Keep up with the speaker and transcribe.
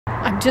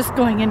I'm just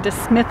going into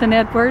Smith &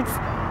 Edwards.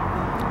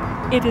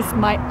 It is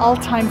my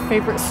all-time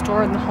favorite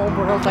store in the whole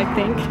world, I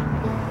think.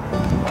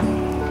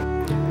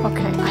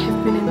 Okay, I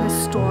have been in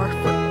this store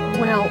for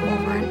well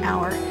over an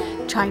hour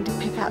trying to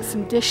pick out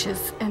some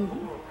dishes and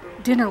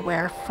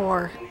dinnerware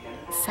for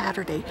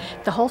Saturday.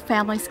 The whole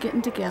family's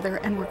getting together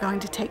and we're going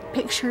to take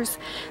pictures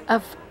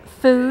of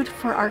food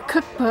for our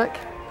cookbook.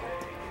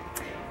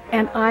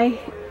 And I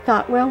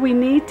thought, well, we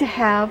need to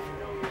have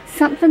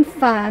something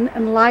fun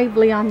and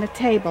lively on the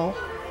table.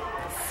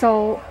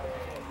 So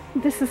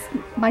this is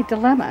my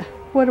dilemma.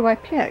 What do I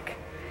pick?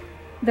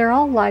 They're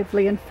all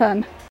lively and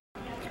fun.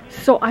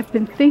 So I've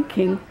been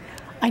thinking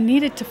I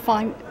needed to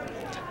find,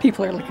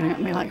 people are looking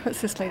at me like,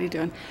 what's this lady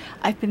doing?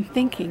 I've been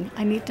thinking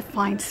I need to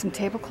find some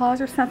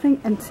tablecloths or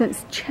something, and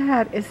since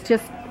Chad is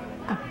just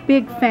a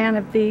big fan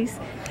of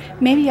these,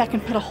 maybe I can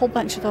put a whole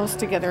bunch of those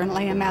together and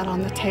lay them out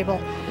on the table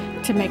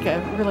to make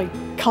a really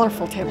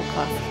colorful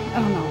tablecloth. I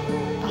don't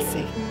know, I'll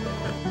see.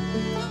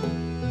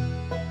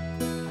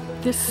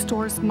 This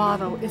store's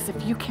motto is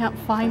if you can't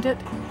find it,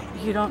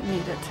 you don't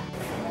need it.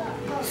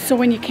 So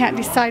when you can't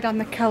decide on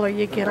the color,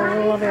 you get a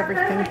little of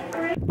everything.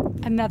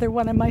 Another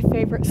one of my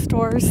favorite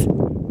stores.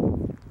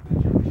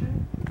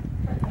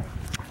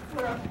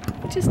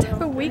 I just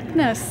have a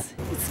weakness.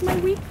 It's my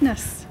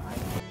weakness.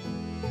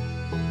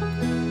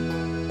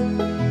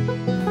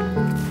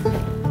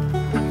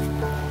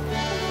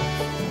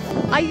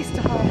 I used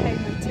to haul hay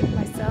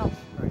myself.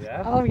 Oh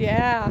yeah? Oh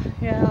yeah,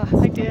 yeah,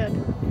 I did.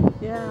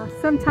 Yeah,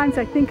 sometimes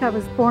I think I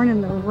was born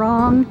in the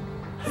wrong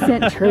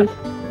century.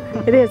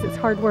 It is, it's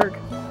hard work.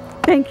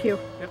 Thank you.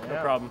 Yep,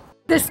 no problem.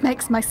 This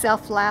makes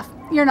myself laugh.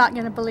 You're not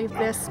going to believe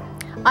this.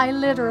 I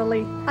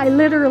literally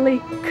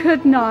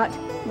could not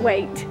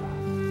wait.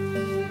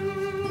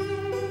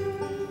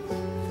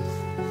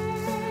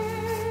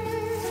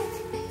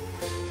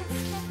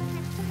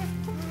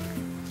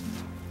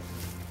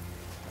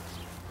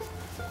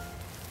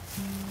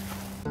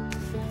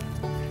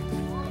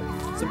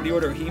 Somebody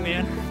order a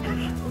He-Man?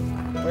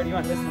 Where do you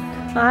want this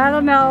one? I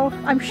don't know.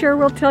 I'm sure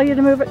we'll tell you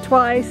to move it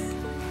twice.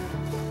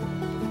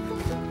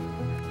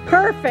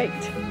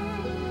 Perfect.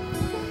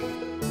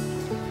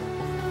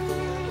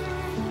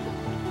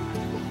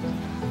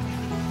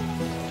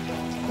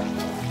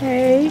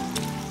 Hey,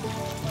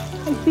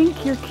 I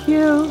think you're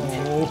cute.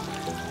 Oh,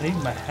 I need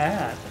my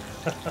hat.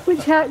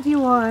 Which hat do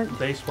you want?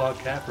 Baseball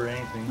cap or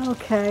anything.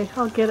 Okay,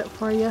 I'll get it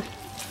for you.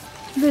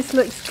 This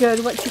looks good.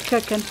 What you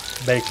cooking?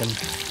 Bacon.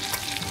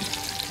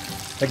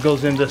 That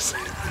goes into...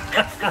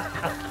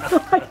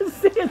 I can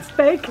see it's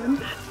bacon.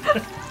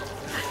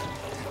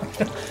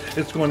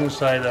 It's going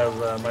inside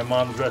of my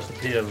mom's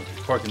recipe of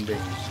pork and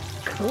beans.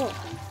 Cool.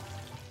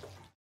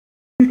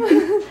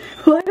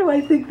 Why do I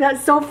think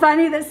that's so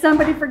funny that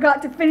somebody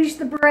forgot to finish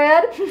the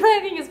bread? I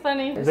think it's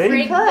funny.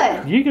 They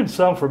good. You can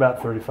sell them for about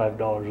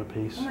 $35 a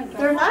piece. Oh my God.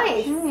 They're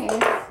nice.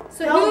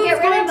 So who's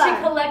going to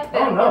collect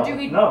them? Oh, no. Or do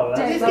we No,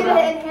 Did you just get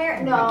it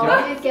inherit? No, you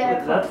just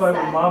get it. That's why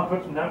when Mom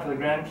puts them down for the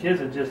grandkids,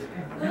 it just...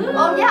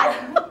 Oh yeah.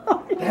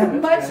 Damn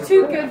it, Much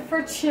too good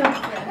for children.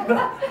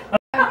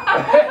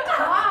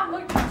 Mom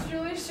looked at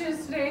Julie's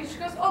shoes today. She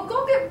goes, "Oh,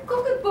 go get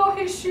Bo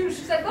his shoes."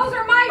 She's like, "Those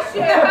are my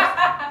shoes."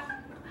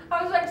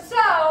 I was like,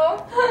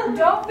 "So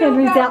don't feel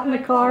Henry's bad out in the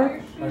for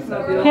car.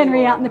 your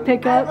Henry out in the I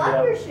pickup.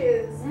 love your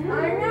shoes. I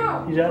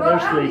know. He's out there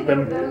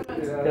sleeping.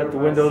 Got the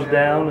windows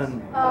down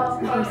and... Oh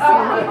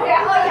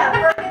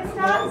yeah,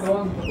 Birkenstocks.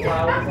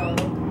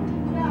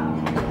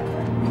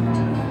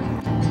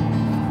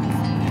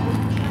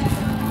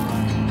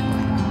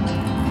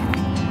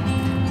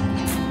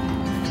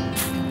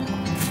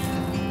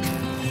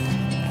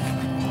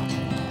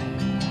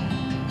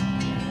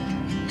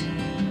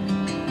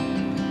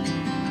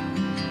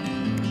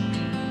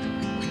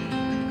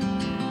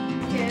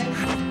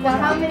 Well,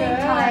 how many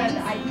times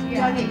I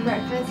get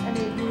breakfast and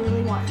they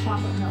really want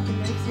chocolate milk in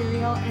their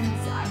cereal,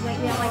 and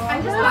lately I'm like,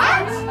 I'm just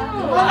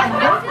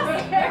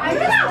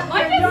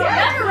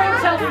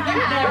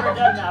never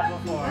done that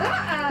before.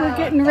 We're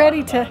getting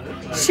ready to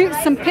shoot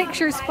some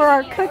pictures for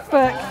our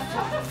cookbook.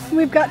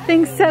 We've got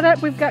things set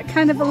up. We've got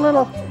kind of a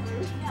little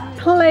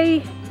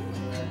play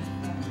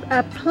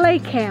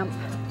camp.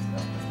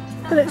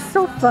 But it's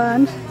so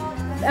fun.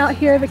 Out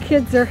here the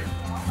kids are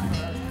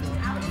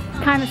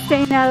kind of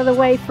staying out of the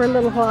way for a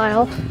little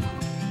while.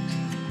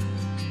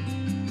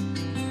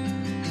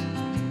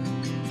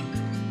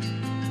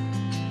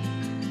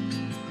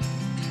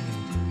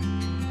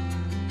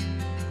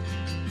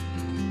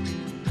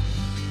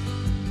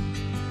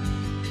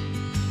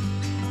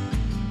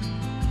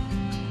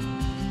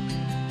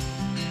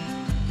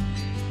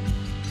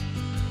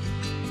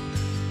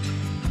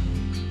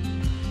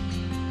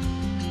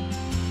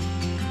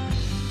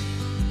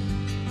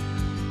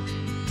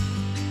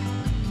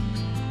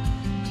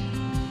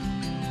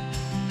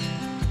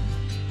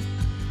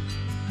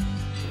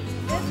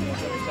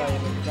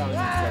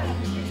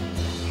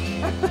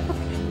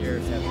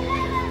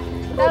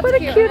 Oh, what a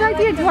cute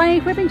idea. Do you want any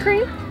whipping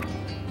cream? Do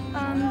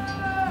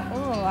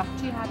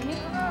you have any?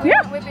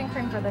 Yeah. Whipping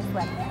cream for this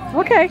one.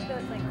 Okay. So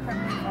it's like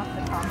cream off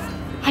the top.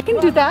 I can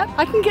do that.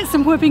 I can get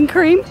some whipping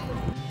cream.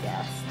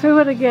 Who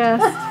would have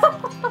guessed?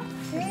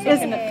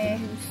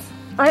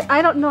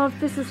 I don't know if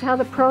this is how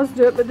the pros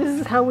do it, but this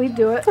is how we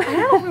do it.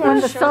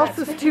 When the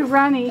salsa's too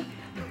runny,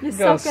 you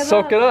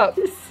soak it up.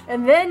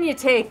 And then you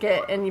take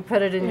it and you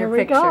put it in your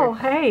picture. Here we go,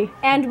 hey.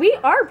 And we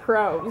are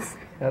pros.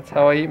 That's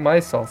how I eat my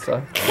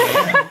salsa.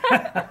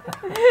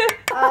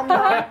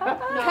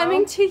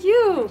 Coming to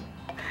you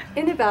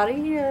in about a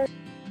year.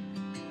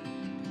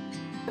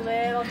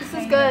 This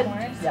is good.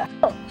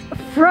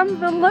 From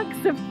the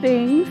looks of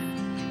things,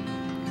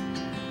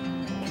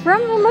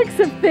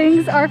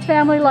 our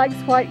family likes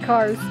white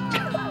cars.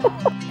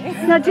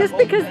 Now, just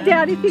because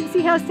Daddy thinks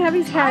he has to have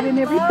his hat in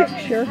every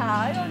picture.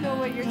 I don't know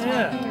what you're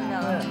talking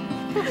about.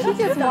 She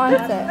just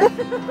wants it.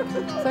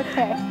 It's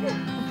okay.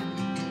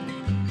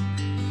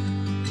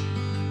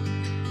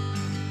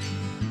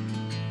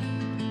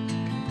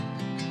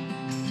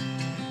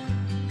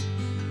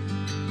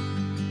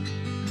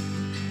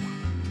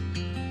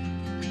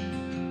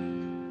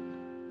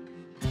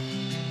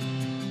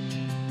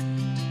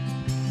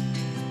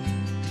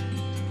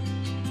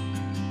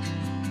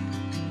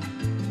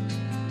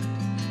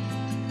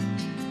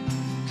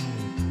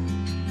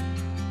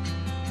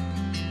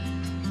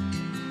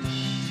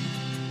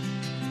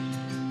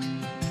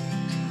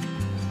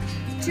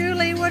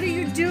 Julie, what are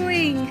you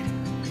doing?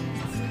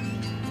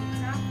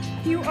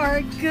 You are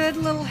a good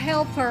little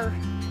helper.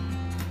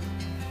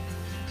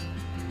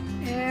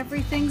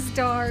 Everything's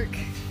dark.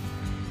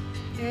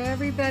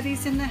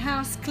 Everybody's in the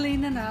house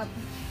cleaning up.